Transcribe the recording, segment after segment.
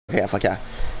Okay, fuck yeah.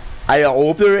 I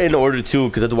opened her in order too,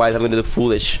 because otherwise I'm gonna look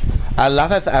foolish. At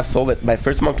last I've solved it. My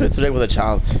first monk subject was a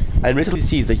child. And recently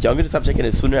sees the younger the subject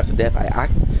and the sooner after death I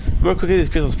act, more quickly this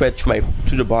crystal spread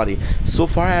through the body. So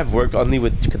far I have worked only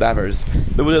with cadavers,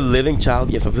 but with a living child,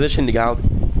 yes, my position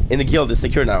in the guild is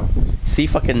secure now. See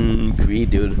fucking greed,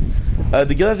 dude.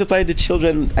 The guild has supplied the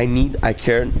children I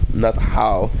care not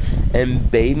how, and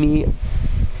bade me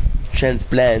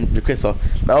transplant the crystal.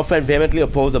 My old friend vehemently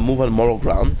opposed a move on moral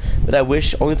ground, but I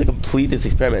wish only to complete this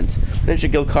experiment. Finish the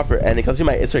guild coffer, and it comes to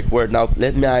my historic word. Now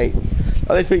let my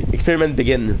experiment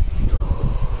begin.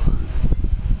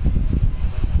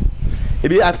 It'd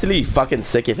be absolutely fucking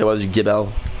sick if it was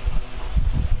Gibel.